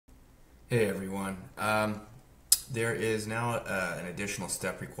Hey everyone. There is now an additional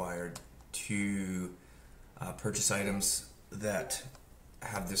step required to purchase items that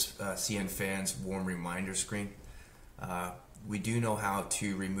have this CNFans warm reminder screen. We do know how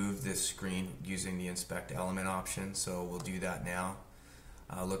to remove this screen using the inspect element option, so we'll do that now.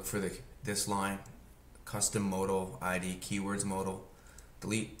 Look for this line, custom modal ID keywords modal,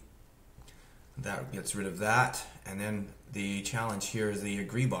 delete. That gets rid of that, and then the challenge here is the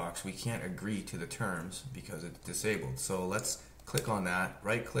agree box. We can't agree to the terms because it's disabled. So let's click on that,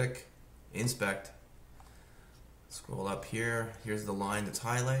 right click, inspect, scroll up here, here's the line that's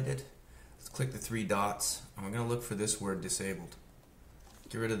highlighted. Let's click the three dots, and we're going to look for this word disabled.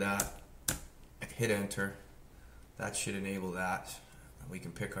 Get rid of that, hit enter. That should enable that. We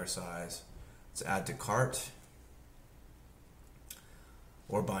can pick our size. Let's add to cart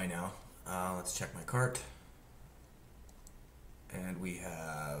or buy now. Let's check my cart, and we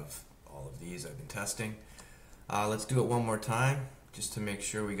have all of these I've been testing. Let's do it one more time just to make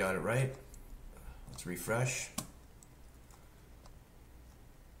sure we got it right. Let's refresh.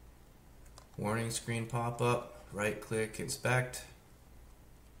 Warning screen pop up, right click, inspect,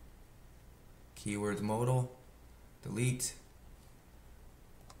 keywords modal, delete,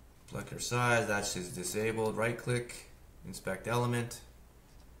 select our size, that's just disabled, right click, inspect element.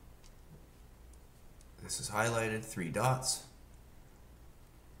 This is highlighted, three dots.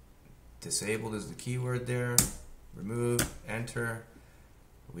 Disabled is the keyword there. Remove, enter.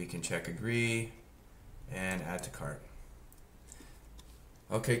 We can check agree and add to cart.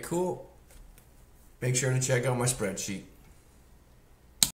 Okay, cool. Make sure to check out my spreadsheet.